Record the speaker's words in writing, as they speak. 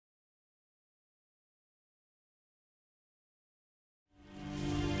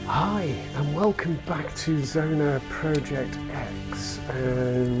Hi and welcome back to Z.O.N.A Project X.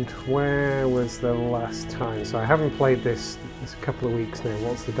 And where was the last time? So I haven't played this a couple of weeks now.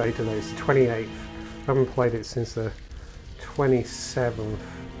 What's the date today? It's the 28th. I haven't played it since the 27th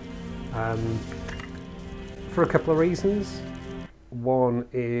for a couple of reasons. One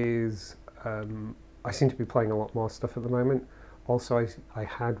is I seem to be playing a lot more stuff at the moment. Also I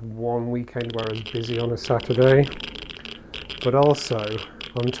had one weekend where I was busy on a Saturday, but also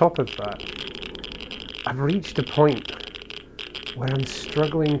on top of that, I've reached a point where I'm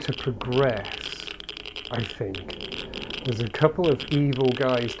struggling to progress, I think. There's a couple of evil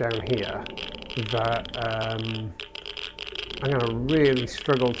guys down here that I'm going to really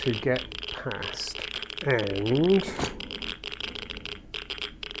struggle to get past, and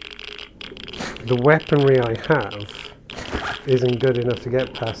the weaponry I have isn't good enough to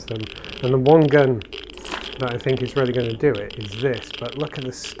get past them, and the one gun that I think is really going to do it is this, but look at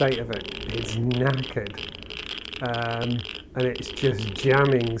the state of it. It's knackered, and it's just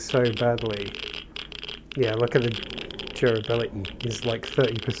jamming so badly. Yeah, look at the durability, it's like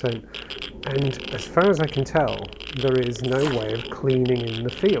 30%, and as far as I can tell, there is no way of cleaning in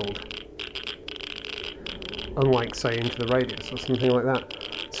the field, unlike say into the radius or something like that.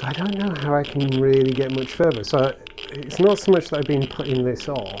 So I don't know how I can really get much further. So it's not so much that I've been putting this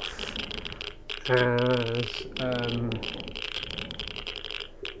off as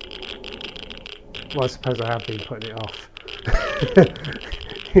well, I suppose I have been putting it off.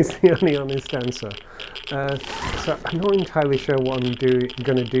 It's the only honest answer. So I'm not entirely sure what I'm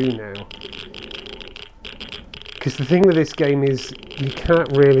going to do now, because the thing with this game is you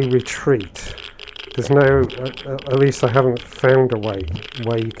can't really retreat. There's no, at least I haven't found a way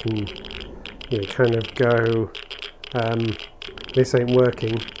where you can, kind of go, this ain't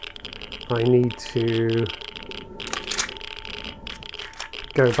working, I need to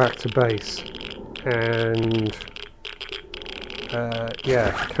go back to base and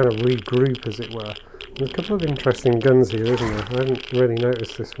yeah, kind of regroup, as it were. There's a couple of interesting guns here, isn't there? I haven't really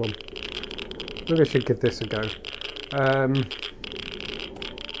noticed this one. Maybe I should give this a go.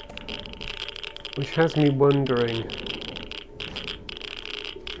 Which has me wondering,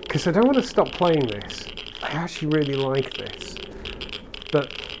 because I don't want to stop playing this. I actually really like this,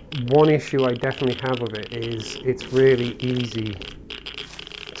 but one issue I definitely have with it is it's really easy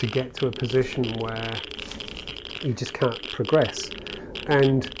to get to a position where you just can't progress,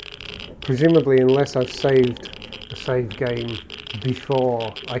 and presumably unless I've saved a save game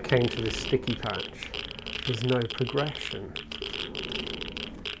before I came to this sticky patch, there's no progression.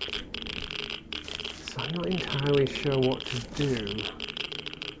 So I'm not entirely sure what to do.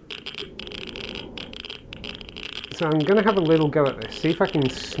 So I'm going to have a little go at this, see if I can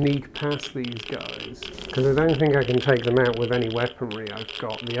sneak past these guys, because I don't think I can take them out with any weaponry I've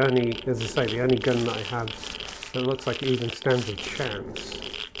got. The only, as I say, the only gun that I have that looks like it even stands a chance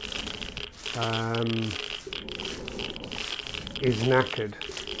is knackered,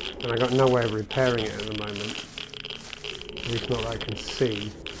 and I got no way of repairing it at the moment, at least not that I can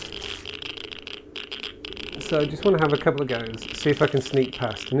see. So I just want to have a couple of goes, see if I can sneak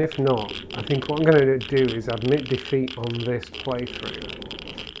past, and if not, I think what I'm going to do is admit defeat on this playthrough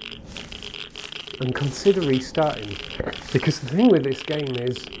and consider restarting, because the thing with this game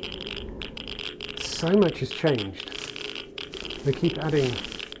is so much has changed. They keep adding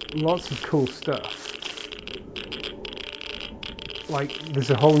lots of cool stuff. Like, there's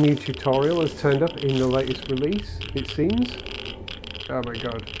a whole new tutorial that's turned up in the latest release, it seems. Oh my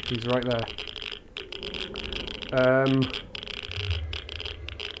god, he's right there. I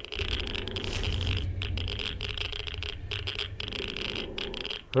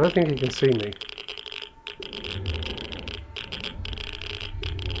don't think he can see me.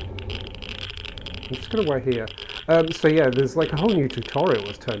 I'm just going to wait here. So yeah, there's like a whole new tutorial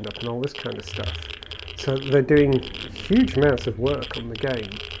that's turned up and all this kind of stuff. So they're doing huge amounts of work on the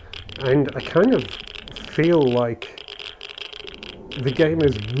game. And I kind of feel like the game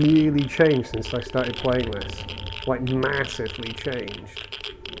has really changed since I started playing this. Like, massively changed.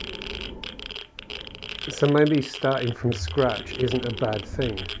 So maybe starting from scratch isn't a bad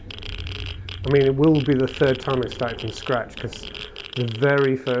thing. I mean, it will be the third time I started from scratch, because the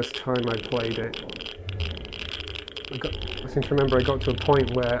very first time I played it, I seem to remember I got to a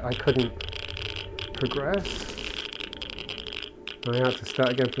point where I couldn't progress. I had to start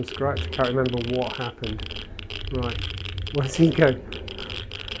again from scratch. I can't remember what happened. Right, where's he go?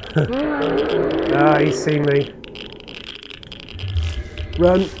 Ah, he's seen me.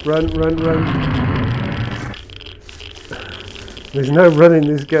 Run, run, run, run. There's no running in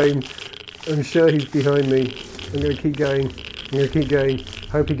this game. I'm sure he's behind me. I'm going to keep going. I'm going to keep going.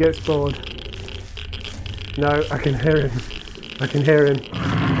 Hope he gets bored. No, I can hear him. I can hear him.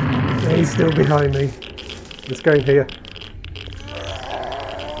 He's still behind me. Let's go in here.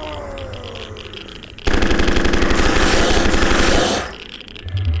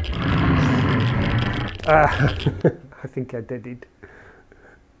 I think I did it.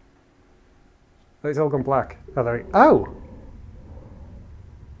 Oh, it's all gone black. Oh, there oh!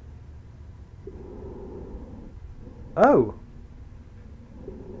 Oh!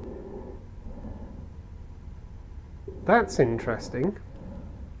 That's interesting.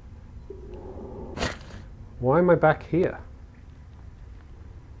 Why am I back here?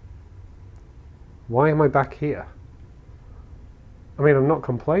 Why am I back here? I mean, I'm not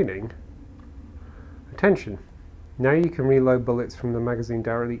complaining. Attention. Now you can reload bullets from the magazine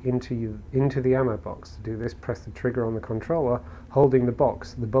directly into the ammo box. To do this, press the trigger on the controller, holding the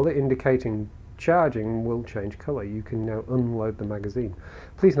box. The bullet indicating charging will change colour. You can now unload the magazine.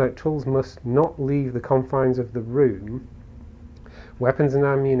 Please note, tools must not leave the confines of the room. Weapons and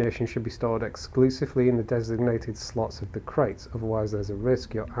ammunition should be stored exclusively in the designated slots of the crates, otherwise there's a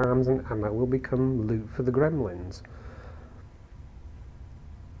risk your arms and ammo will become loot for the gremlins.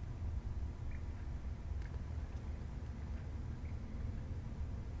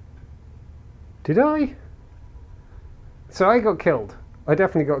 Did I? So I got killed. I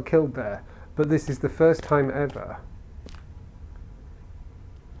definitely got killed there. But this is the first time ever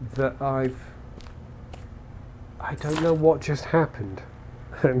that I don't know what just happened.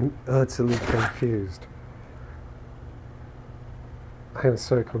 I'm utterly confused. I am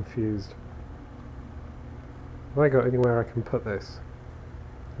so confused. Have I got anywhere I can put this?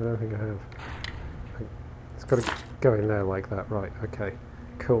 I don't think I have. It's got to go in there like that. Right, okay.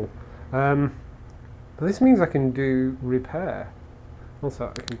 Cool. But this means I can do repair. Also,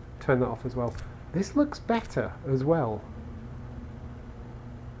 I can turn that off as well. This looks better as well.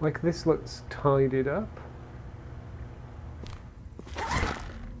 Like, this looks tidied up.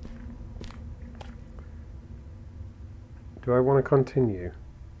 Do I want to continue?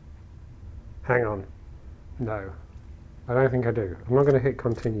 Hang on. No. I don't think I do. I'm not going to hit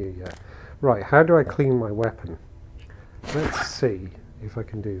continue yet. Right, how do I clean my weapon? Let's see if I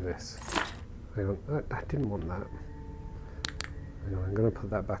can do this. Hang on. I didn't want that. Hang on, I'm going to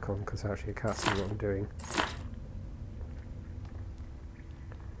put that back on because actually I can't see what I'm doing.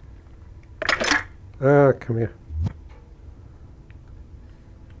 Come here.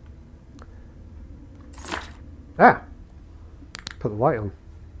 Ah! Put the light on.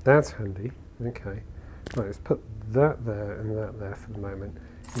 That's handy. Okay. Right, let's put that there and that there for the moment.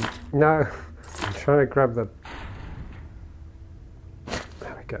 No! I'm trying to grab the...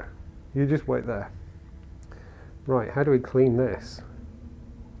 There we go. You just wait there. Right, how do we clean this?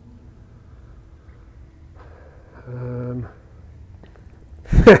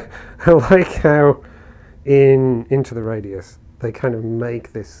 I like how in Into the Radius they kind of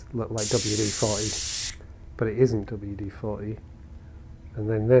make this look like WD-40, but it isn't WD-40. And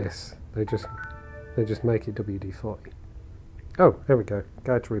then this, they just make it WD-40. Oh, there we go.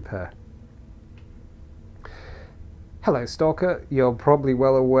 Guide to repair. Hello, Stalker. You're probably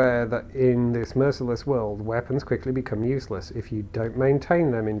well aware that in this merciless world, weapons quickly become useless. If you don't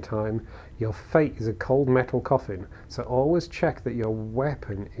maintain them in time, your fate is a cold metal coffin. So always check that your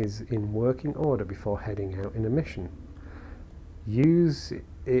weapon is in working order before heading out in a mission. Use it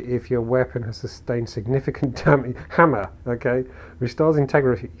if your weapon has sustained significant damage. Hammer, okay? Restores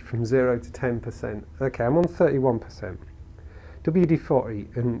integrity from 0 to 10%. Okay, I'm on 31%.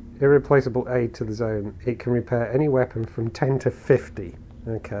 WD-40, an irreplaceable aid to the zone. It can repair any weapon from 10 to 50.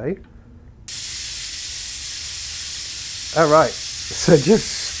 Okay. Alright, so just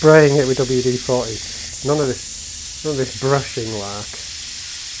spraying it with WD-40. None of this brushing lark.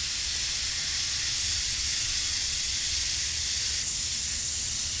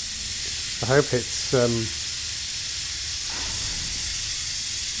 I hope it's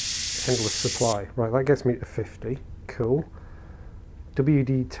endless supply. Right, that gets me to 50. Cool.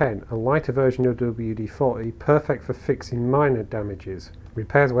 WD-10, a lighter version of WD-40, perfect for fixing minor damages.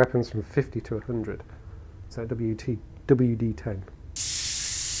 Repairs weapons from 50 to 100. Is that WD-10?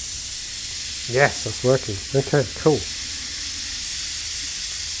 Yes, that's working. Okay, cool.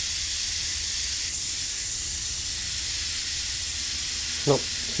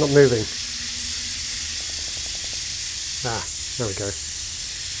 It's not moving. Ah, there we go.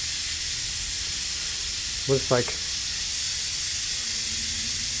 Looks like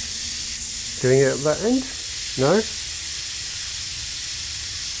doing it at that end? No?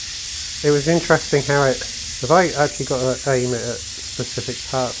 It was interesting how it... Have I actually got to aim it at specific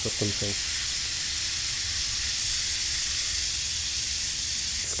parts or something?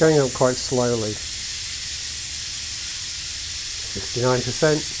 going up quite slowly.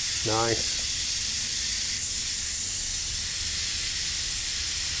 69%. Nice.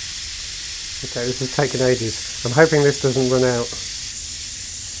 Okay, this has taken ages. I'm hoping this doesn't run out.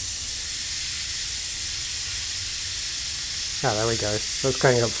 Ah, there we go. That's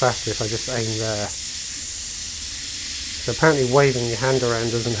going up faster if I just aim there. So apparently waving your hand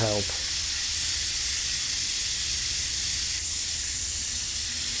around doesn't help.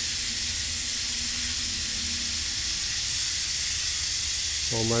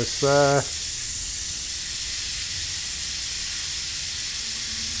 Almost there.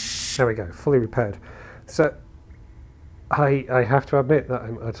 There we go, fully repaired. So I have to admit that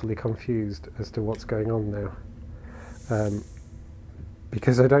I'm utterly confused as to what's going on now.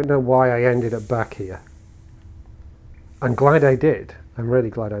 Because I don't know why I ended up back here. I'm glad I did. I'm really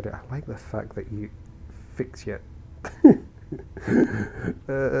glad I did. I like the fact that you fix it.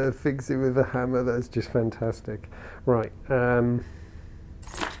 Fix it with a hammer, that's just fantastic. Right.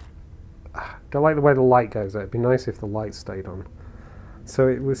 Don't like the way the light goes out. It'd be nice if the light stayed on. So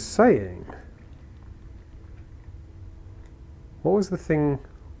it was saying... What was the thing?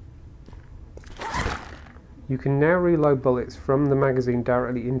 You can now reload bullets from the magazine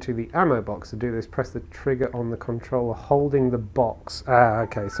directly into the ammo box. To do this, press the trigger on the controller holding the box. Ah,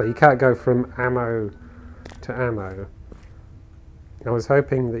 okay, so you can't go from ammo to ammo. I was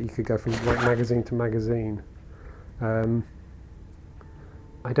hoping that you could go from like magazine to magazine.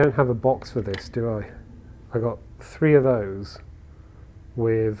 I don't have a box for this, do I? I got 3 of those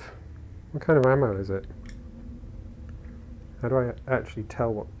with... What kind of ammo is it? How do I actually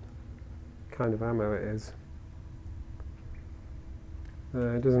tell what kind of ammo it is?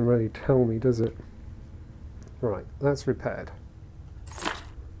 It doesn't really tell me, does it? Right, that's repaired.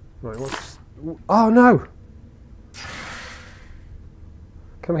 Right, what's... Oh no!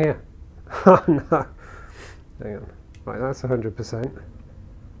 Come here. Oh no! Hang on. Right, that's 100%.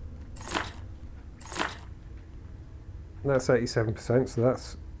 That's 87%, so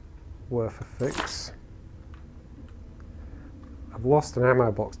that's worth a fix. I've lost an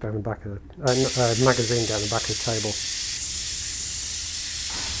ammo box down the back of the... magazine down the back of the table.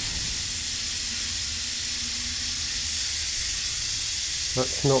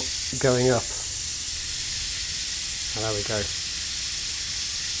 That's not going up. Oh, there we go.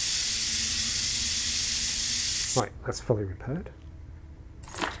 Right, that's fully repaired.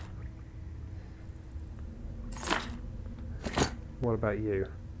 What about you?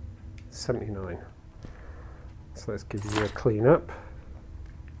 79. So let's give you a clean up.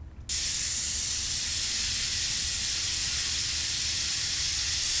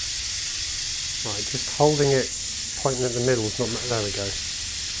 Right, just holding it, pointing at the middle is not. There we go.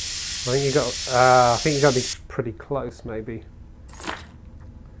 I think you got to be pretty close, maybe.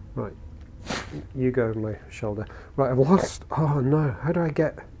 Right, you go over my shoulder. Right, I've lost. Oh no! How do I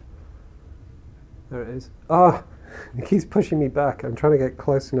get? There it is. Ah, it keeps pushing me back. I'm trying to get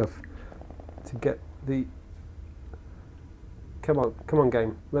close enough to get the. Come on,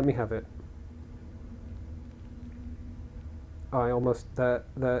 game. Let me have it. I almost there.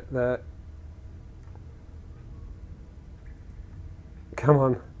 Come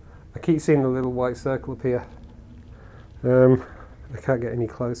on. I keep seeing the little white circle appear. I can't get any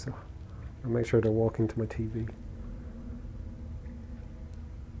closer. I'll make sure I don't walk into my TV.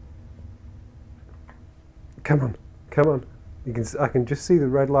 Come on. You can. I can just see the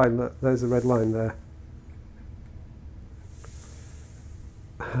red line. Look, there's a red line there.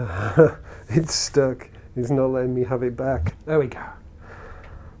 It's stuck. It's not letting me have it back. There we go.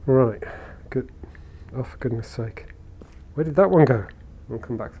 Right. Good. Oh, for goodness sake. Where did that one go? I'll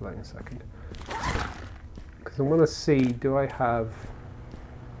come back for that in a second. Because I want to see, do I have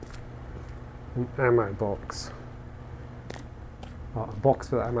an ammo box? Oh, a box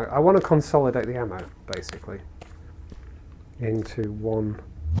for the ammo. I want to consolidate the ammo, basically, into one.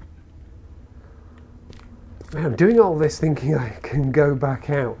 Man, I'm doing all this thinking I can go back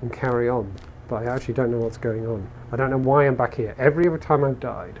out and carry on, but I actually don't know what's going on. I don't know why I'm back here. Every other time I've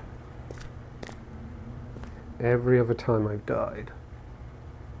died,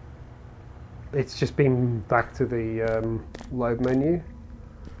 it's just been back to the load menu.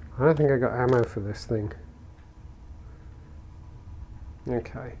 I don't think I got ammo for this thing.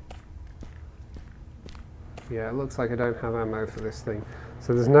 Okay. Yeah, it looks like I don't have ammo for this thing.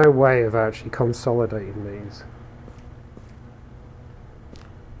 So there's no way of actually consolidating these.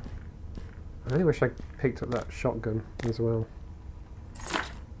 I really wish I picked up that shotgun as well.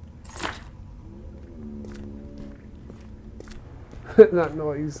 That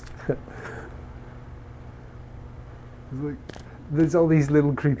noise. It's like, There's all these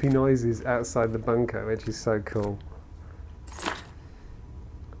little creepy noises outside the bunker, which is so cool.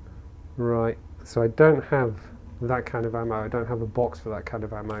 Right, so I don't have that kind of ammo. I don't have a box for that kind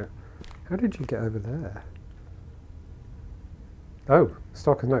of ammo. How did you get over there? Oh,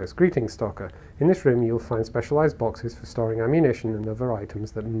 Stalker's Notes. Greetings, Stalker. In this room you'll find specialised boxes for storing ammunition and other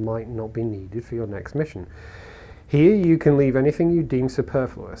items that might not be needed for your next mission. Here you can leave anything you deem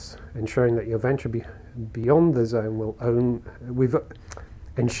superfluous, ensuring that your venture beyond the zone will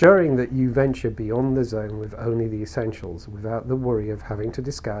ensuring that you venture beyond the zone with only the essentials, without the worry of having to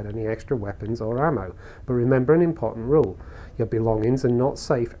discard any extra weapons or ammo. But remember an important rule: your belongings are not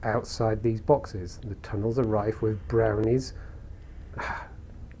safe outside these boxes. The tunnels are rife with brownies.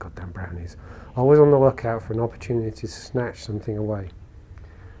 Goddamn brownies. Always on the lookout for an opportunity to snatch something away.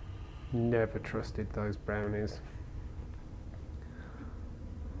 Never trusted those brownies.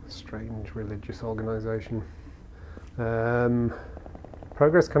 Strange religious organisation.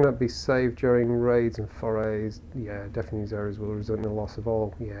 Progress cannot be saved during raids and forays. Yeah, definitely these areas will result in the loss of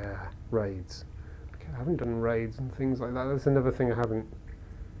all. Yeah, raids. Okay, I haven't done raids and things like that. That's another thing I haven't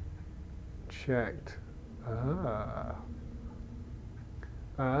checked. I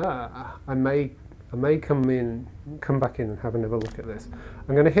may come back in and have another look at this.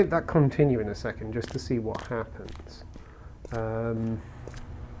 I'm going to hit that continue in a second just to see what happens.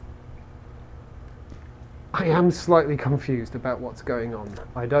 I am slightly confused about what's going on.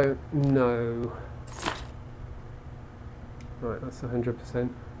 I don't know. Right, that's 100%.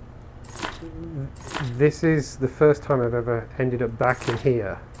 This is the first time I've ever ended up back in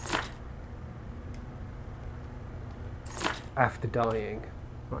here after dying.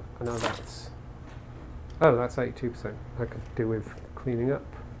 Right, I know that's... Oh, that's 82%. I could do with cleaning up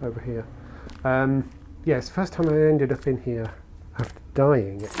over here. Yeah, it's the first time I ended up in here after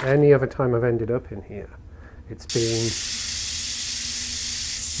dying. Any other time I've ended up in here, it's been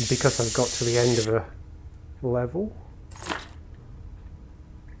because I've got to the end of a level.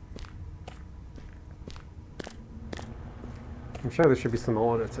 I'm sure there should be some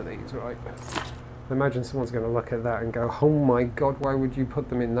order to these, right? I imagine someone's going to look at that and go, oh my god, why would you put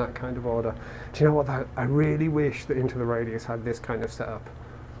them in that kind of order? Do you know what, I really wish that Into the Radius had this kind of setup.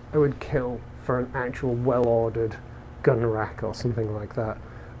 I would kill for an actual well-ordered gun rack or something like that.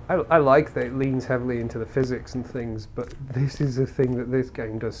 I like that it leans heavily into the physics and things, but this is a thing that this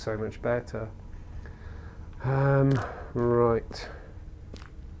game does so much better. Right.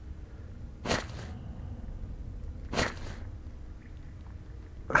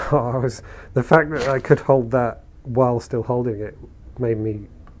 Oh, the fact that I could hold that while still holding it made me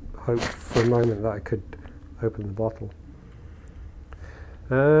hope for a moment that I could open the bottle.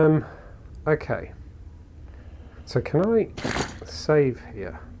 Okay. So can I save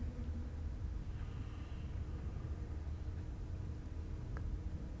here?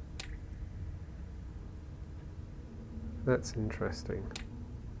 That's interesting.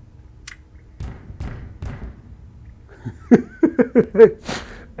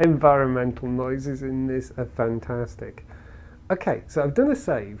 Environmental noises in this are fantastic. Okay, so I've done a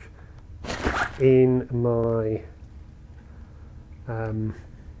save in my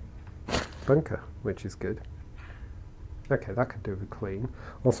bunker, which is good. Okay, that could do with clean.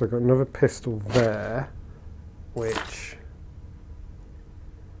 Also got another pistol there, which...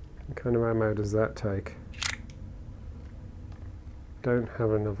 what kind of ammo does that take? Don't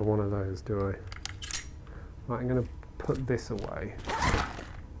have another one of those, do I? Right, I'm going to put this away.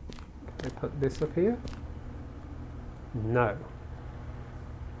 Can I put this up here? No.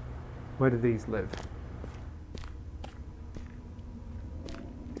 Where do these live?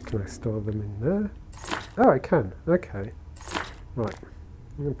 Can I store them in there? Oh, I can. Okay. Right.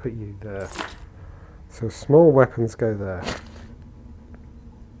 I'm going to put you there. So small weapons go there.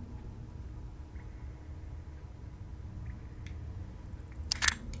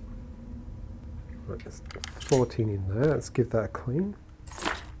 Right, there's 14 in there. Let's give that a clean.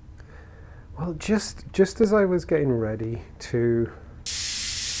 Well, just as I was getting ready to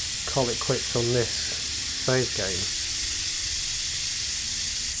call it quits on this save game,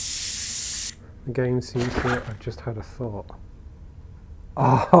 the game seems to... I've just had a thought.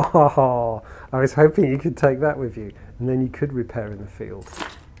 Oh, I was hoping you could take that with you, and then you could repair in the field.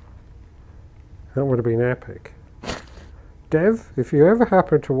 That would have been epic. Dev, if you ever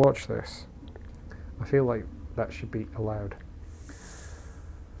happen to watch this, I feel like that should be allowed.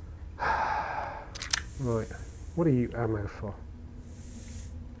 Right, what are you ammo for?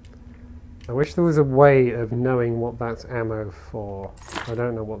 I wish there was a way of knowing what that's ammo for. I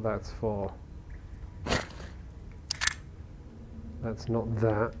don't know what that's for. That's not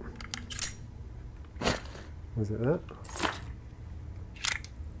that. Was it that?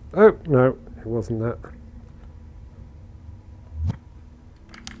 Oh, no, it wasn't that.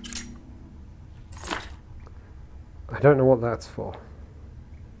 I don't know what that's for.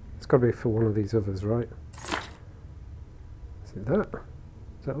 It's got to be for one of these others, right? Is it that?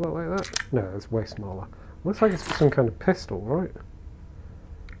 Does that look like that? No, it's way smaller. Looks like it's for some kind of pistol, right?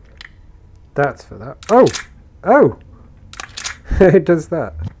 That's for that. Oh! Oh! It does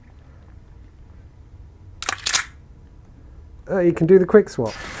that. You can do the quick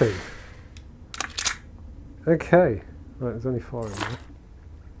swap thing. Okay. Right, there's only 4 in there.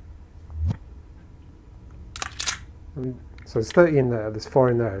 So there's 30 in there, there's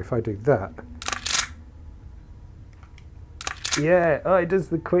 4 in there. If I do that... Yeah! Oh, it does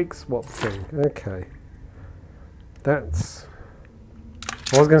the quick swap thing. Okay. That's...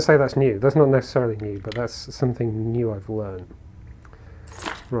 I was going to say that's new. That's not necessarily new, but that's something new I've learned.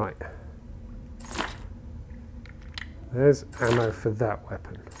 Right. There's ammo for that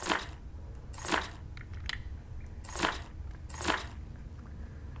weapon.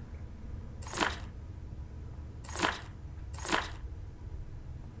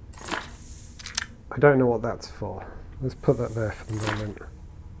 I don't know what that's for. Let's put that there for the moment.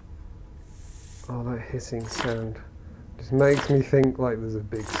 Oh, that hissing sound just makes me think like there's a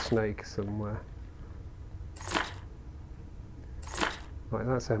big snake somewhere. Right,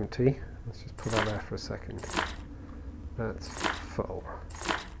 that's empty. Let's just put that there for a second. That's full.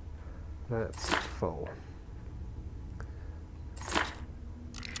 That's full.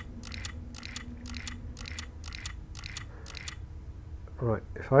 Right,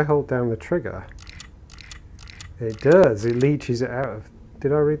 if I hold down the trigger, it does. It leaches it out of...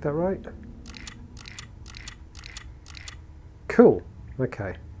 Did I read that right? Cool.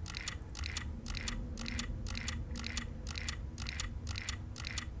 Okay.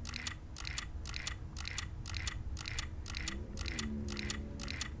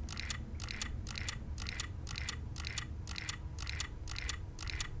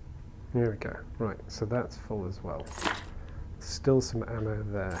 There we go. Right, so that's full as well. Still some ammo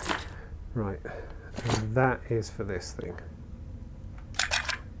there. Right, and that is for this thing.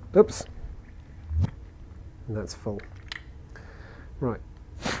 Oops. And that's full. Right,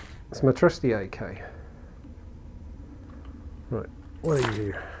 it's my trusty AK. Right, what are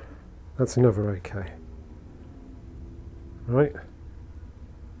you? That's another AK. Right?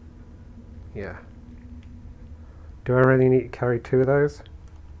 Yeah. Do I really need to carry 2 of those?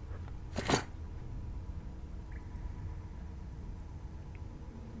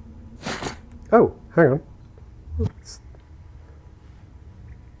 Oh, hang on. Oops.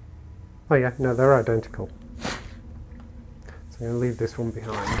 Oh yeah, no, they're identical. So I'm going to leave this one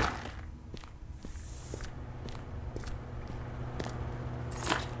behind.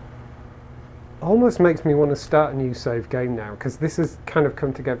 Almost makes me want to start a new save game now, because this has kind of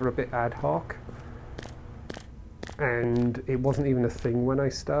come together a bit ad hoc. And it wasn't even a thing when I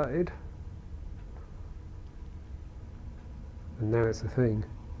started. And now it's a thing.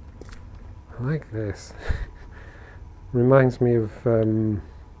 I like this. Reminds me of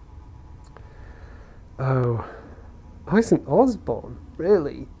oh, Isn't Osborne?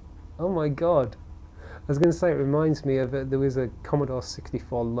 Really? Oh my god. I was going to say it reminds me of there was a Commodore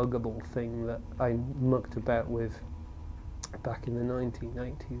 64 luggable thing that I mucked about with back in the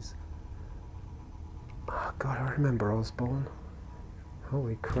 1980s. Oh god, I remember Osborne.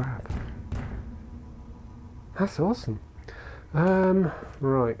 Holy crap. That's awesome.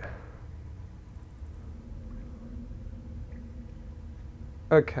 Right.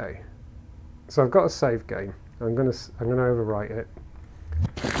 Okay, so I've got a save game. I'm gonna overwrite it.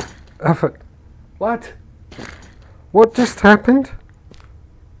 What? What just happened?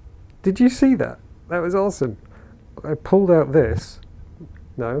 Did you see that? That was awesome. I pulled out this.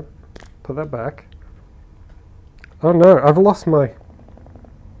 No, put that back. Oh no, I've lost my...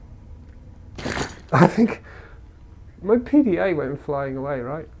 I think my PDA went flying away,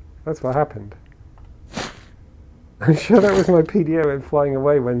 right? That's what happened. I'm sure that was my PDA went flying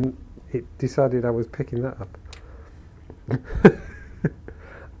away when it decided I was picking that up.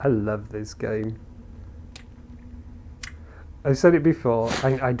 I love this game. I've said it before,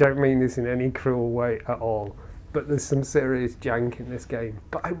 I don't mean this in any cruel way at all, but there's some serious jank in this game.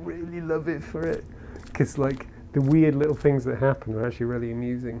 But I really love it for it, because like the weird little things that happen are actually really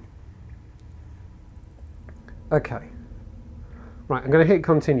amusing. Okay. Right, I'm going to hit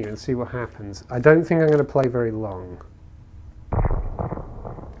continue and see what happens. I don't think I'm going to play very long.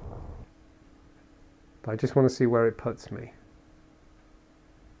 But I just want to see where it puts me.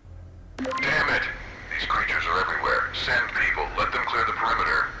 Damn it! These creatures are everywhere. Send people. Let them clear the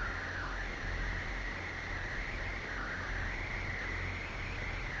perimeter.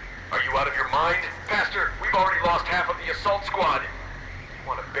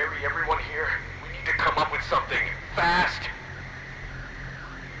 something fast.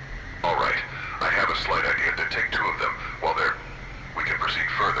 All right. I have a slight idea to take 2 of them while they're... We can proceed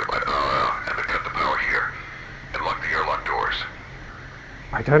further by... and then cut the power here. And lock the airlock doors.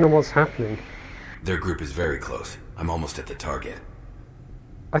 I don't know what's happening. Their group is very close. I'm almost at the target.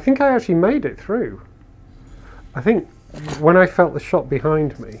 I think I actually made it through. I think when I felt the shot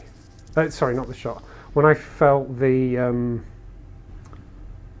behind me... sorry, not the shot. When I felt the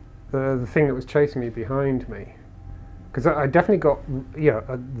thing that was chasing me behind me. Because I definitely got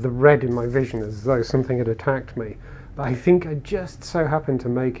the red in my vision as though something had attacked me. But I think I just so happened to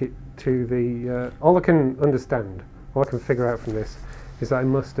make it to the... all I can understand, all I can figure out from this is that I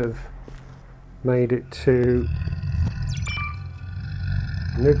must have made it to...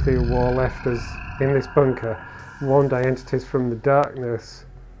 Nuclear war left us in this bunker. 1 day entities from the darkness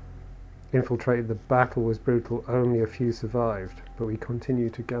infiltrated. The battle was brutal. Only a few survived, but we continue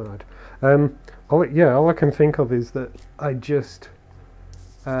to guard. All I can think of is that I just,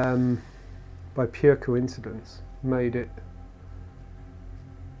 by pure coincidence, made it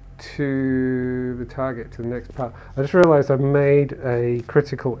to the target, to the next part. I just realised I made a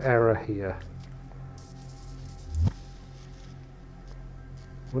critical error here.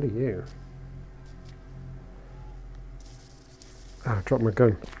 What are you? Ah, I dropped my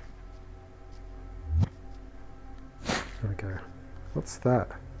gun. There we go. What's that?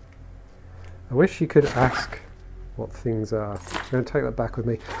 I wish you could ask what things are. I'm going to take that back with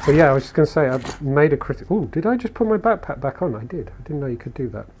me. But yeah, I was just going to say, I've made a critical... Oh, did I just put my backpack back on? I did. I didn't know you could do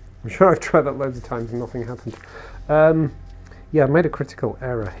that. I'm sure I've tried that loads of times and nothing happened. Yeah, I made a critical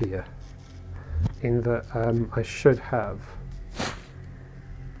error here. In that I should have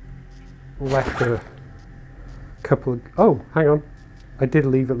left a couple of... Oh, hang on. I did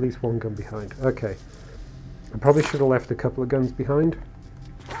leave at least 1 gun behind. Okay. I probably should have left a couple of guns behind.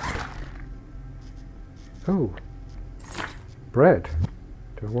 Oh. Bread.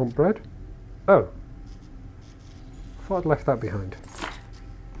 Do I want bread? Oh. I thought I'd left that behind.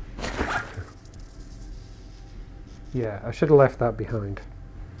 Yeah, I should have left that behind.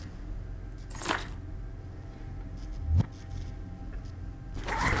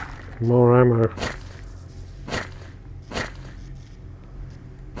 More ammo.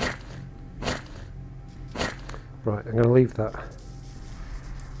 Right, I'm going to leave that.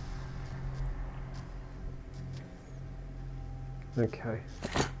 Okay.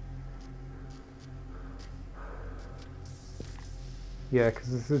 Yeah, because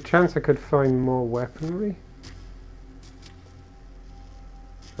there's a chance I could find more weaponry.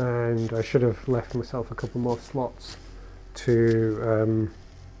 And I should have left myself a couple more slots to...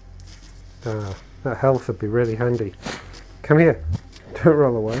 that health would be really handy. Come here. Don't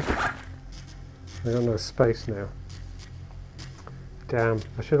roll away. I got no space now. Damn,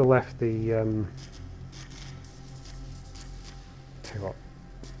 I should have left the... Tell you what.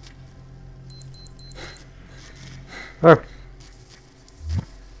 Oh!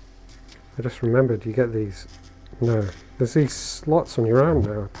 I just remembered you get these... No, there's these slots on your arm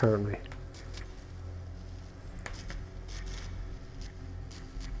now, apparently.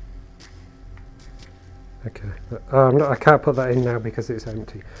 Okay. Oh, I can't put that in now because it's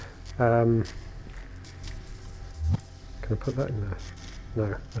empty. Can I put that in there?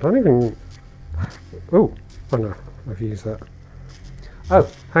 No, I don't even... Oh no, I've used that. Oh,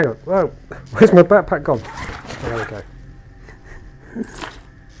 hang on. Whoa, where's my backpack gone? Oh, there we go.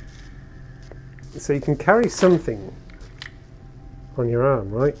 So you can carry something on your arm,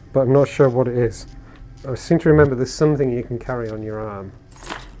 right? But I'm not sure what it is. I seem to remember there's something you can carry on your arm.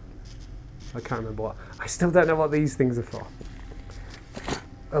 I can't remember what. I still don't know what these things are for.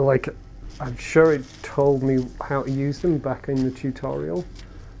 I'm sure it told me how to use them back in the tutorial,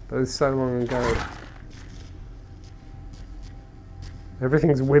 but it was so long ago.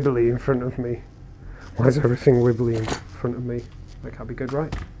 Everything's wibbly in front of me. Why is everything wibbly in front of me? That can't be good,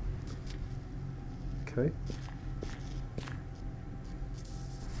 right? Okay.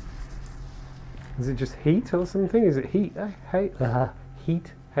 Is it just heat or something? Is it heat?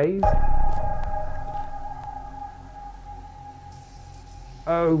 Heat? Haze?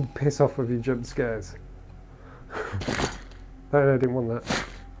 Oh, piss off with your jump scares. No, I didn't want that.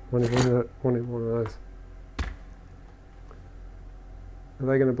 Wanted one of those. Are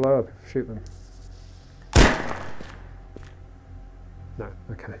they going to blow up if I shoot them? No,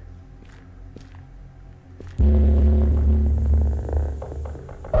 okay.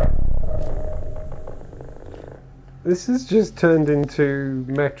 This has just turned into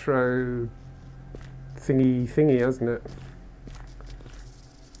Metro thingy, hasn't it?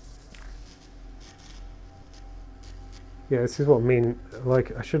 Yeah, this is what I mean.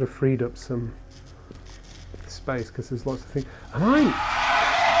 Like, I should have freed up some space because there's lots of things. Am I?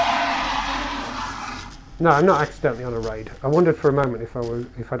 No, I'm not accidentally on a raid. I wondered for a moment if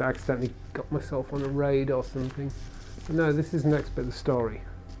I'd accidentally got myself on a raid or something. But no, this is the next bit of the story.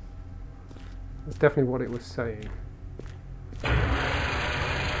 That's definitely what it was saying.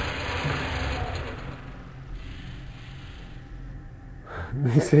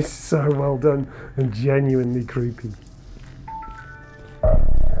 This is so well done and genuinely creepy.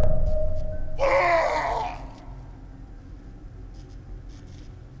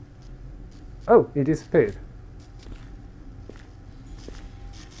 Oh, he disappeared.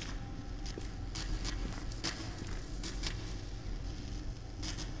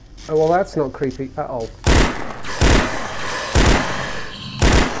 Oh, well, that's not creepy at all.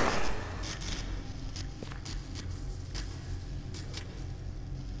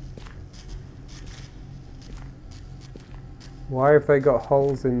 Why have they got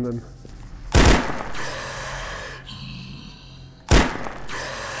holes in them?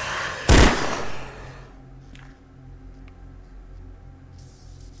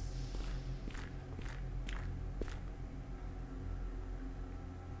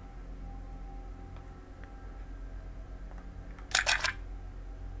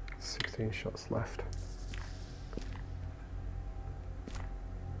 Shots left.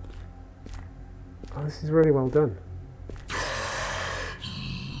 Oh, this is really well done.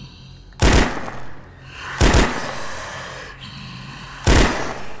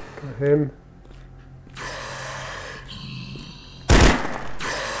 Got him.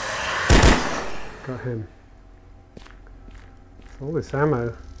 Got him. All this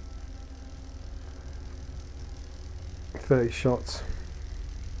ammo. 30 shots.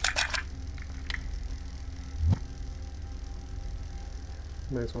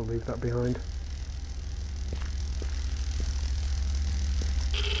 May as well leave that behind.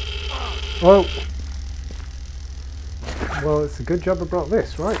 Oh! Well, it's a good job I brought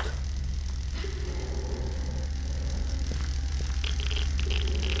this, right?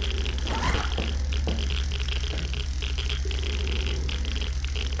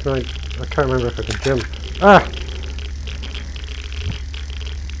 I can't remember if I can jump. Ah!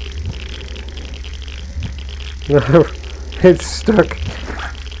 No, it's stuck.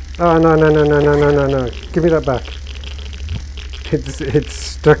 Oh no no no no no no no no! Give me that back. It's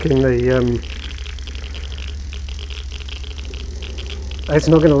stuck in the It's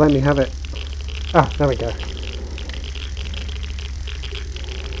not going to let me have it. Ah, there we go.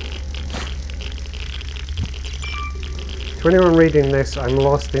 To anyone reading this, I'm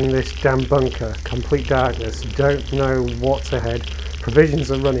lost in this damn bunker. Complete darkness. Don't know what's ahead. Provisions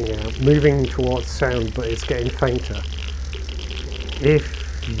are running out. Moving towards sound, but it's getting fainter. If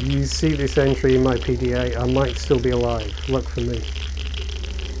you see this entry in my PDA, I might still be alive. Look for me.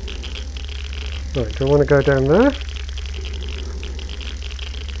 Right, do I want to go down there?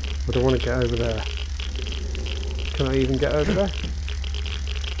 Or do I want to get over there? Can I even get over there?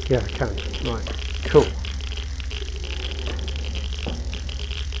 Yeah, I can. Right, cool.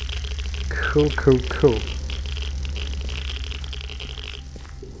 Cool, cool, cool.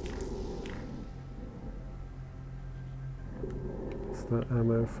 What's that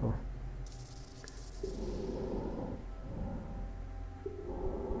ammo for?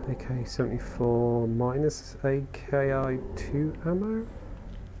 AK-74 minus AKI-2 ammo?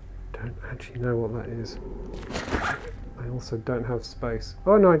 Don't actually know what that is. I also don't have space.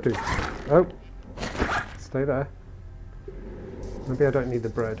 Oh no, I do. Oh, stay there. Maybe I don't need the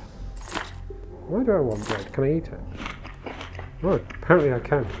bread. Why do I want bread? Can I eat it? Oh, apparently I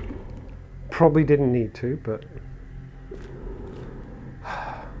can. Probably didn't need to, but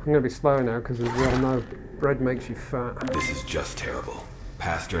I'm going to be slow now because as we all know, bread makes you fat. This is just terrible.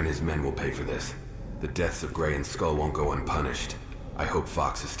 Pastor and his men will pay for this. The deaths of Gray and Skull won't go unpunished. I hope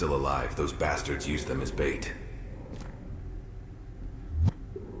Fox is still alive. Those bastards used them as bait.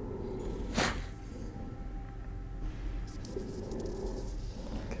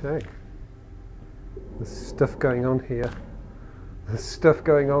 Okay. There's stuff going on here. There's stuff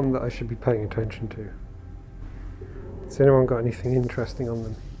going on that I should be paying attention to. Has anyone got anything interesting on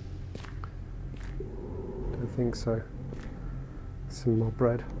them? Don't think so. Some more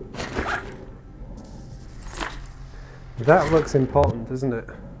bread. That looks important, doesn't it?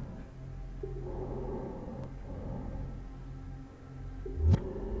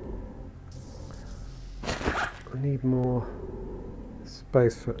 I need more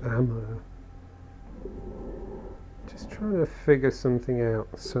space for ammo. Just trying to figure something out.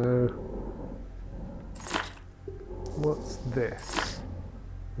 So, what's this?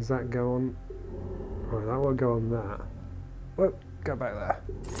 Does that go on? Right, that will go on that. Whoa, go back there.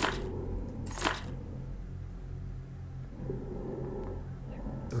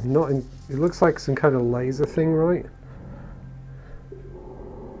 I'm not in... It looks like some kind of laser thing, right?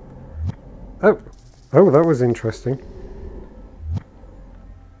 Oh! Oh, that was interesting.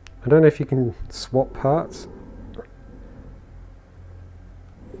 I don't know if you can swap parts.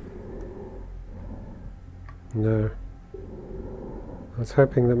 No. I was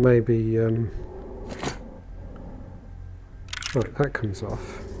hoping that maybe... Right, that comes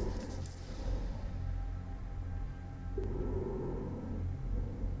off.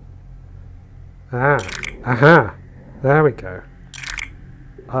 Ah! Aha! There we go.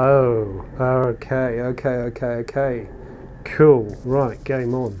 Oh, okay. Cool. Right,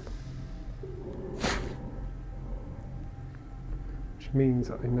 game on. Which means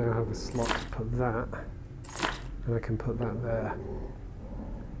I now have a slot to put that, and I can put that there.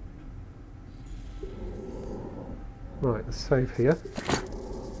 Right, let's save here.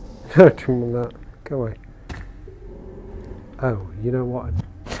 No, don't want that. Go away. Oh, you know what I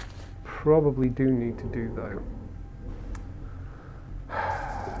probably do need to do though?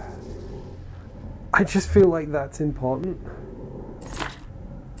 I just feel like that's important.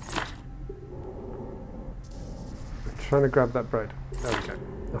 I'm trying to grab that bread. There we go.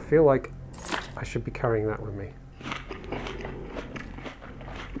 I feel like I should be carrying that with me.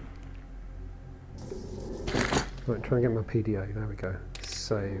 Right, trying to get my PDA. There we go.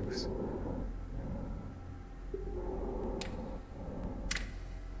 Saves.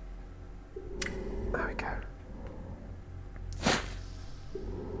 There we go.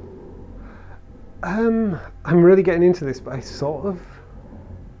 I'm really getting into this, but I sort of...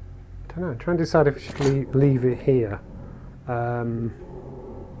 I don't know, I'm trying to decide if I should leave it here.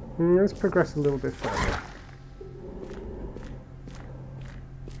 Let's progress a little bit further.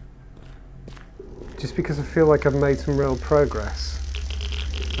 Just because I feel like I've made some real progress.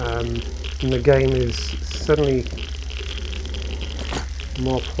 And the game is suddenly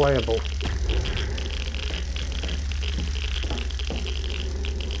more playable.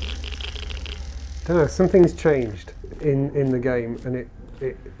 I don't know, something's changed in the game, and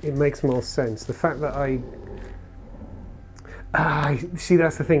it makes more sense. The fact that see,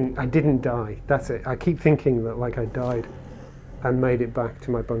 that's the thing, I didn't die, that's it. I keep thinking that like I died and made it back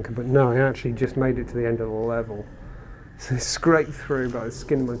to my bunker, but no, I actually just made it to the end of the level. So scraped through by the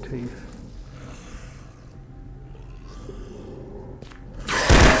skin of my teeth.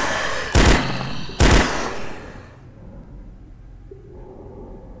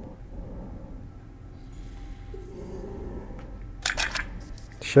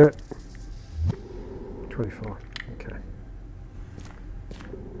 Shit. 24. Okay.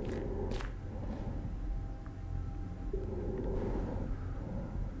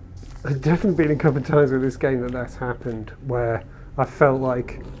 There's definitely been a couple of times with this game that that's happened, where I felt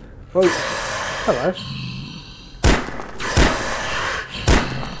like, oh, hello.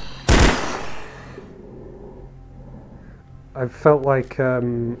 I felt like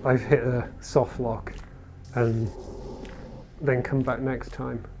I've hit a soft lock and then come back next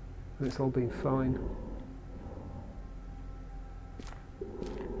time and it's all been fine.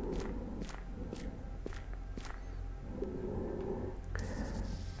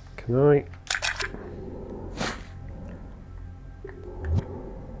 Can I?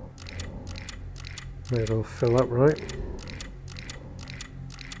 Maybe it'll fill up, right?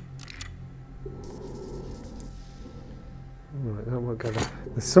 Right, that will go there.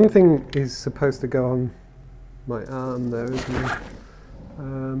 There's something is supposed to go on my arm there, isn't it?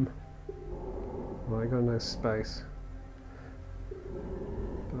 Well, I got no space,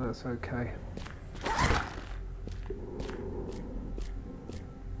 but that's okay.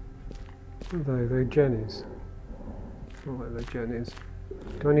 Although they're Jennies. Not like they're Jennies.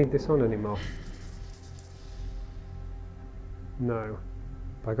 Do I need this on anymore? No.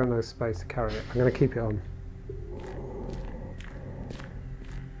 But I got no space to carry it. I'm going to keep it on.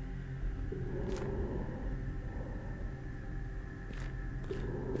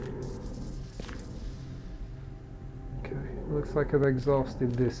 Looks like I've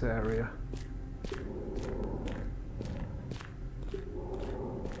exhausted this area.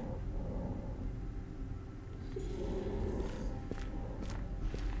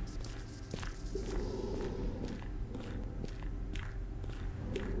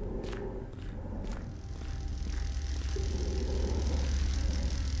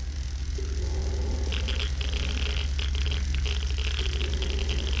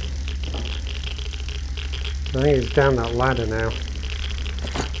 I think it's down that ladder now.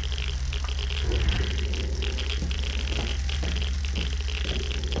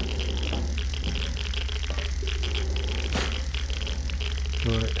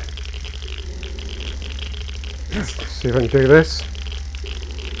 Right. Let's see if I can do this.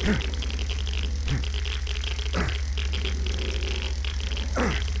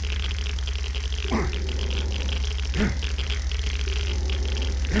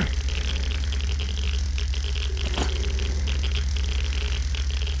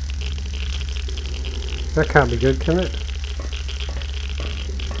 That can't be good, can it?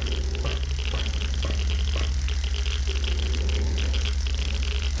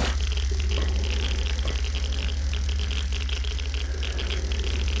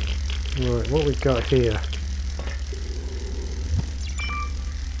 Right, what we got here?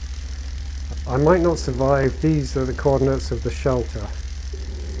 I might not survive. These are the coordinates of the shelter.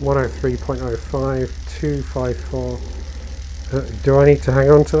 103.05, 254. Do I need to hang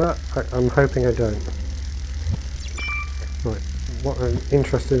on to that? I'm hoping I don't. Right, what I'm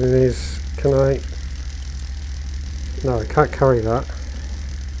interested in is, can I... No, I can't carry that.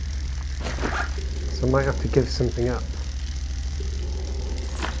 So I might have to give something up.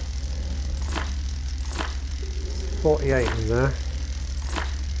 48 in there.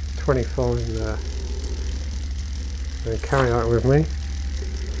 24 in there. And carry that with me.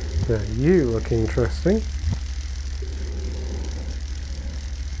 Now you look interesting.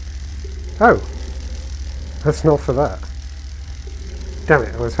 Oh! That's not for that. Damn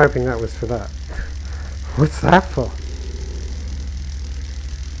it, I was hoping that was for that. What's that for?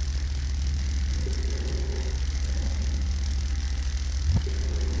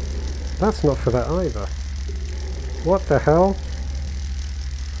 That's not for that either. What the hell?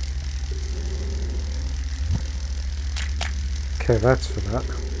 Okay, that's for that.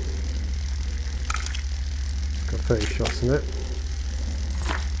 It's got 30 shots in it.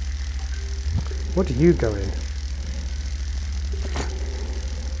 What do you go in?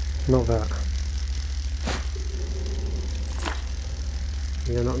 Not that.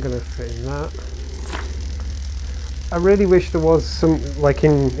 You're not going to fit in that. I really wish there was some, like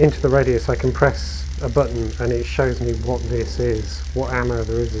into the radius, I can press a button and it shows me what this is, what ammo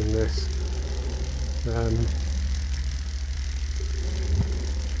there is in this.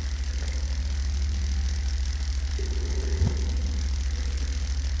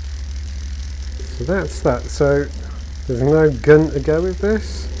 So that's that. So there's no gun to go with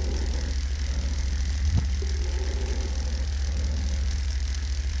this.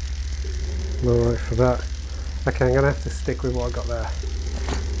 Alright for that. Okay, I'm going to have to stick with what I got there.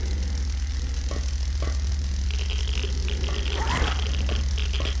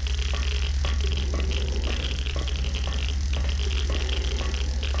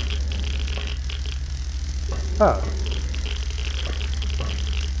 Oh.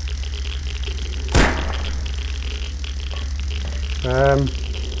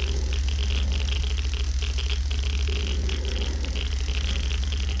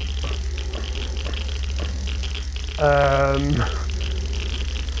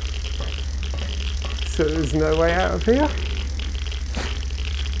 So there's no way out of here?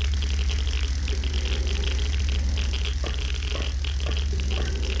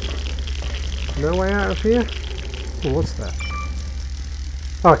 No way out of here? Oh, what's that?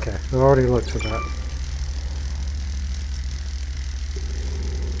 Okay, I've already looked at that.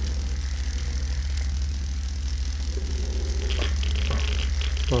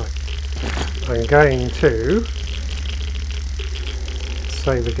 Right, I'm going to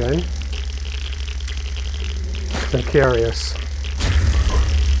save again. I'm curious.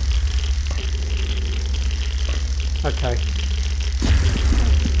 Okay.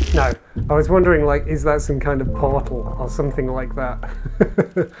 No, I was wondering, like, is that some kind of portal or something like that?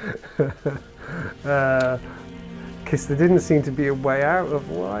 Because there didn't seem to be a way out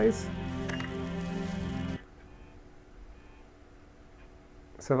otherwise.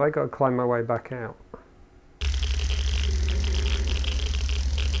 So have I got to climb my way back out?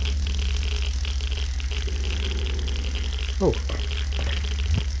 Oh.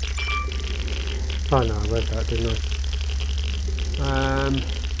 Oh no, I read that, didn't I?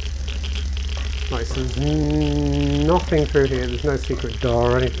 Right, so there's nothing through here, there's no secret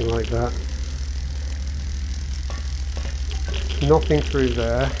door or anything like that. Nothing through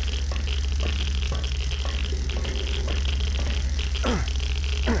there.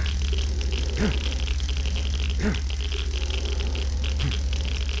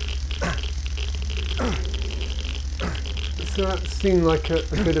 So that seemed like a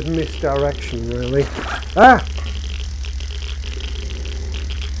bit of misdirection, really. Ah!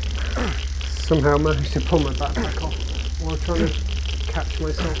 Somehow managed to pull my backpack off while trying to catch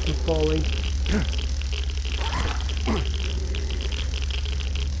myself from falling.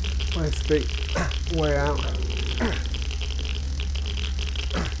 Where's the way out?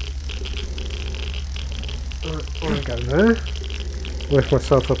 Alright, I'll go there. Lift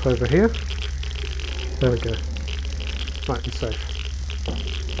myself up over here. There we go. Right, I'm safe.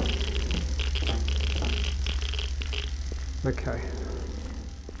 Okay.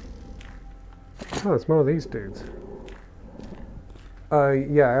 Oh, there's more of these dudes.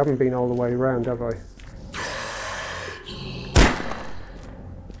 Yeah, I haven't been all the way around, have I?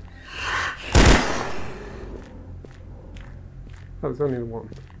 That was only the one.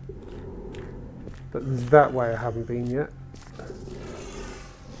 But there's that way I haven't been yet.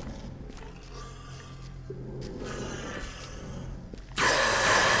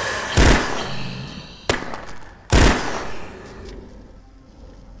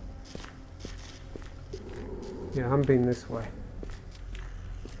 Yeah, I haven't been this way.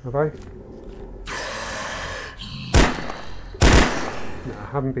 Have I? No, I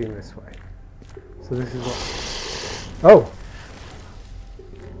haven't been this way. So this is what... Oh!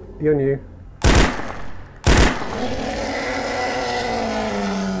 You're new.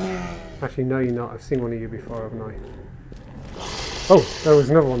 Actually, no you're not. I've seen one of you before, haven't I? Oh, there was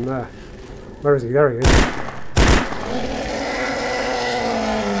another one there. Where is he? There he is.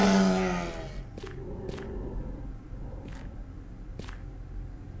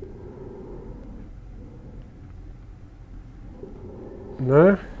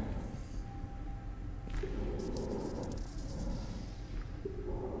 No?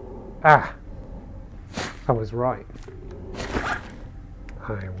 Ah! I was right.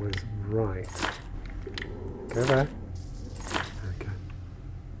 I was right. Go there. Okay.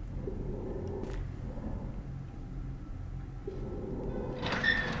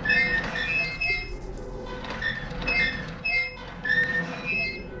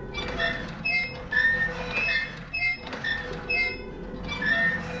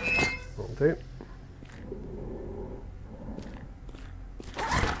 Will do.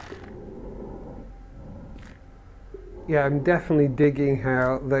 Yeah, I'm definitely digging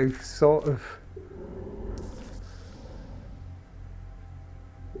how they've sort of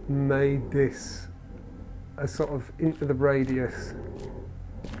made this a sort of into the radius,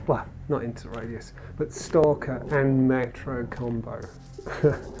 well, not into the radius, but stalker and metro combo.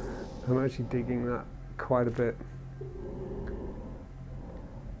 I'm actually digging that quite a bit.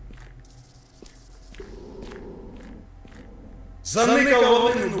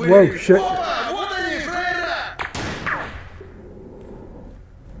 Whoa, shit.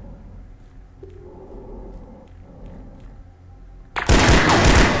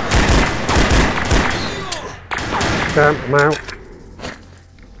 Damn, I'm out.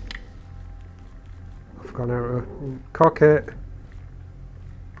 I've gone out of cock it.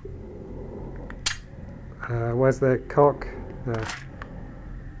 Where's the cock? There.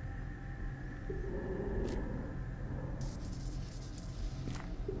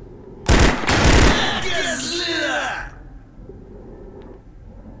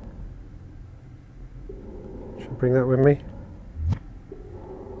 Should I bring that with me?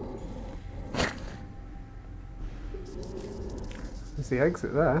 There's the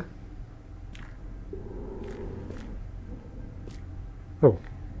exit there. Oh.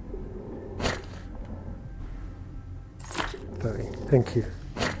 30. Thank you.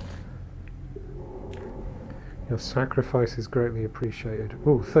 Your sacrifice is greatly appreciated.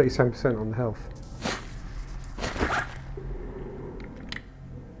 Oh, 37% on the health.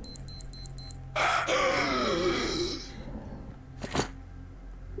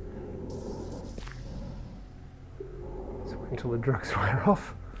 Until the drugs wear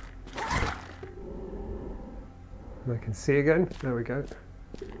off. And I can see again. There we go.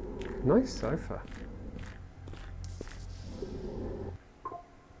 Nice sofa.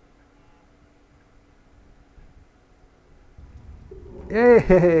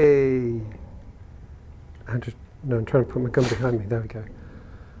 Yay! I'm trying to put my gun behind me. There we go.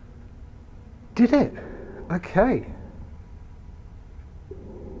 Did it? Okay.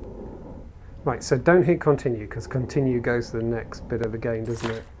 Right, so don't hit continue, because continue goes to the next bit of the game, doesn't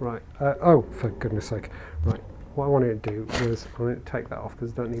it? Right, oh, for goodness sake. Right, what I wanted to do was, I'm going to take that off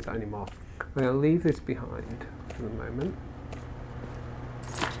because I don't need that anymore. I'm going to leave this behind for the moment.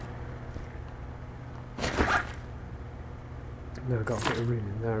 Now I've got a bit of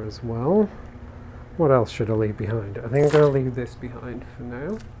room in there as well. What else should I leave behind? I think I'm going to leave this behind for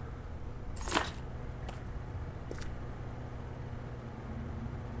now.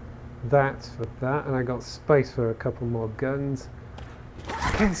 That's for that, and I got space for a couple more guns.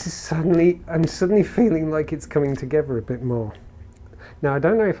 Okay, this is I'm suddenly feeling like it's coming together a bit more. Now I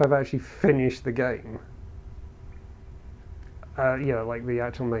don't know if I've actually finished the game. You know, like the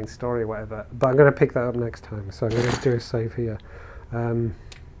actual main story or whatever, but I'm going to pick that up next time, so I'm going to do a save here.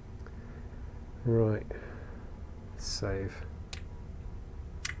 Right, save.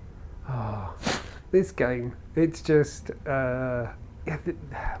 Ah, this game, it's just yeah,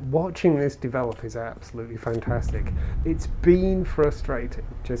 watching this develop is absolutely fantastic. It's been frustrating.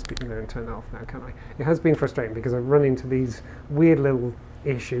 I'm going to turn that off now, can't I? It has been frustrating because I've run into these weird little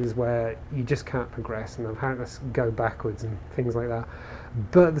issues where you just can't progress, and I've had to go backwards and things like that.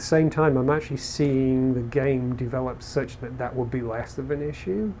 But at the same time, I'm actually seeing the game develop such that that would be less of an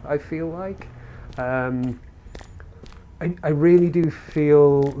issue, I feel like. I really do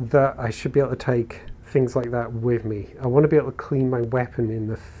feel that I should be able to take things like that with me. I want to be able to clean my weapon in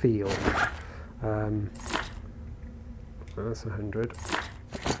the field. That's 100.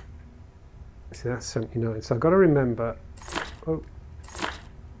 See, that's 79. So I've got to remember... Oh.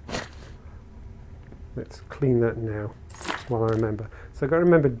 Let's clean that now while I remember. So I've got to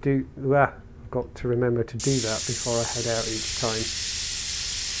remember to do... I've got to remember to do that before I head out each time.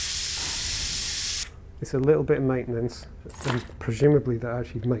 It's a little bit of maintenance, and presumably that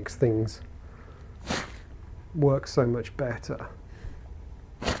actually makes things work so much better.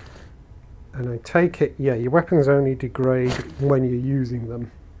 And I take it, yeah, your weapons only degrade when you're using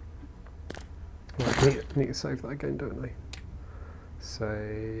them. Right, I need to save that again, don't I?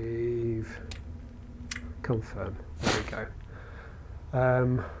 Save. Confirm. There we go.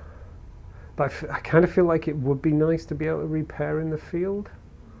 But I kind of feel like it would be nice to be able to repair in the field.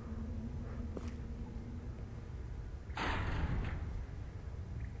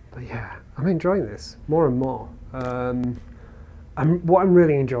 But yeah, I'm enjoying this more and more. What I'm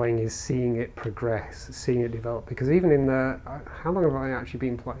really enjoying is seeing it progress, seeing it develop. Because even in the... how long have I actually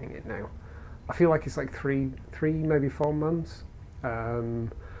been playing it now? I feel like it's like three, maybe 4 months.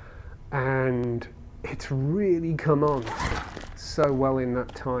 And it's really come on so well in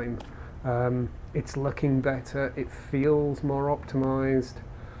that time. It's looking better, it feels more optimized.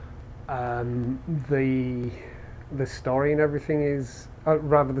 The story and everything is,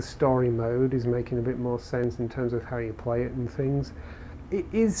 rather the story mode is making a bit more sense in terms of how you play it and things. It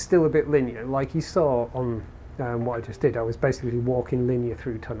is still a bit linear, like you saw on what I just did. I was basically walking linear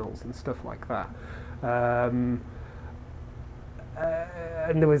through tunnels and stuff like that.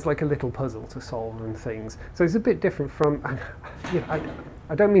 And there was like a little puzzle to solve and things. So it's a bit different from, you know,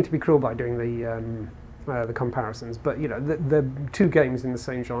 I don't mean to be cruel by doing the comparisons, but you know, the two games in the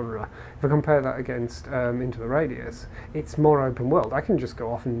same genre, if I compare that against Into the Radius, it's more open world. I can just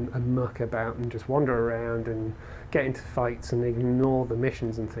go off and muck about and just wander around and get into fights and ignore the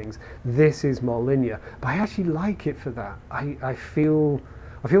missions and things. This is more linear, but I actually like it for that. I feel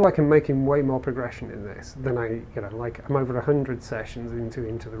like I'm making way more progression in this than like I'm over 100 sessions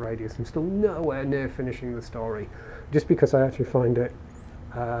into the Radius. I'm still nowhere near finishing the story, just because I actually find it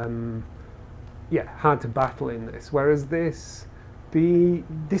hard to battle in this. Whereas this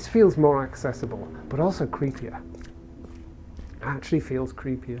feels more accessible, but also creepier. Actually feels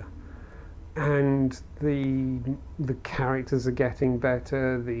creepier, and the characters are getting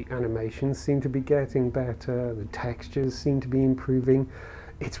better. The animations seem to be getting better. The textures seem to be improving.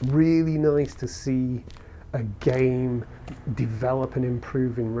 It's really nice to see a game develop and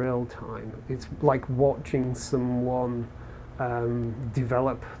improve in real time. It's like watching someone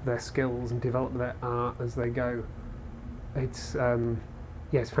develop their skills and develop their art as they go. It's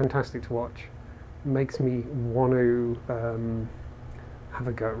it's fantastic to watch. It makes me want to have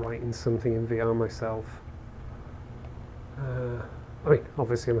a go at writing something in VR myself. I mean,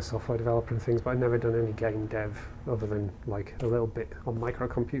 obviously I'm a software developer and things, but I've never done any game dev other than like a little bit on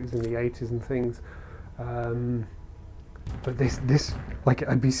microcomputers in the 80s and things. But this, like,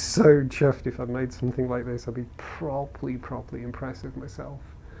 I'd be so chuffed if I'd made something like this. I'd be properly impressed with myself.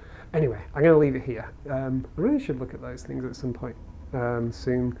 Anyway, I'm going to leave it here. I really should look at those things at some point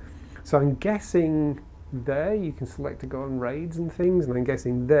soon. So I'm guessing there you can select to go on raids and things, and I'm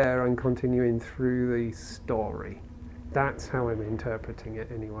guessing there I'm continuing through the story. That's how I'm interpreting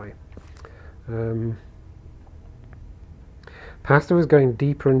it anyway. Pastor was going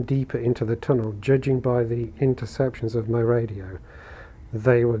deeper and deeper into the tunnel, judging by the interceptions of my radio.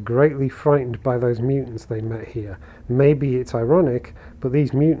 They were greatly frightened by those mutants they met here. Maybe it's ironic, but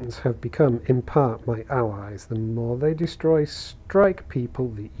these mutants have become, in part, my allies. The more they destroy strike people,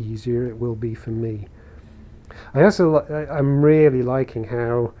 the easier it will be for me. I'm really liking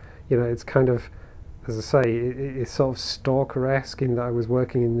how, you know, it's kind of, as I say, it's sort of stalker-esque in that I was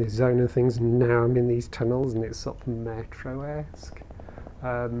working in this zone and things, and now I'm in these tunnels, and it's sort of metro-esque.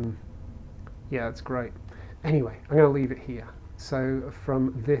 Yeah, it's great. Anyway, I'm going to leave it here. So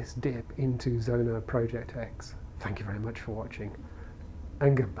from this dip into Z.O.N.A Project X, thank you very much for watching,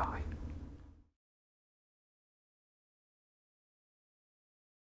 and goodbye.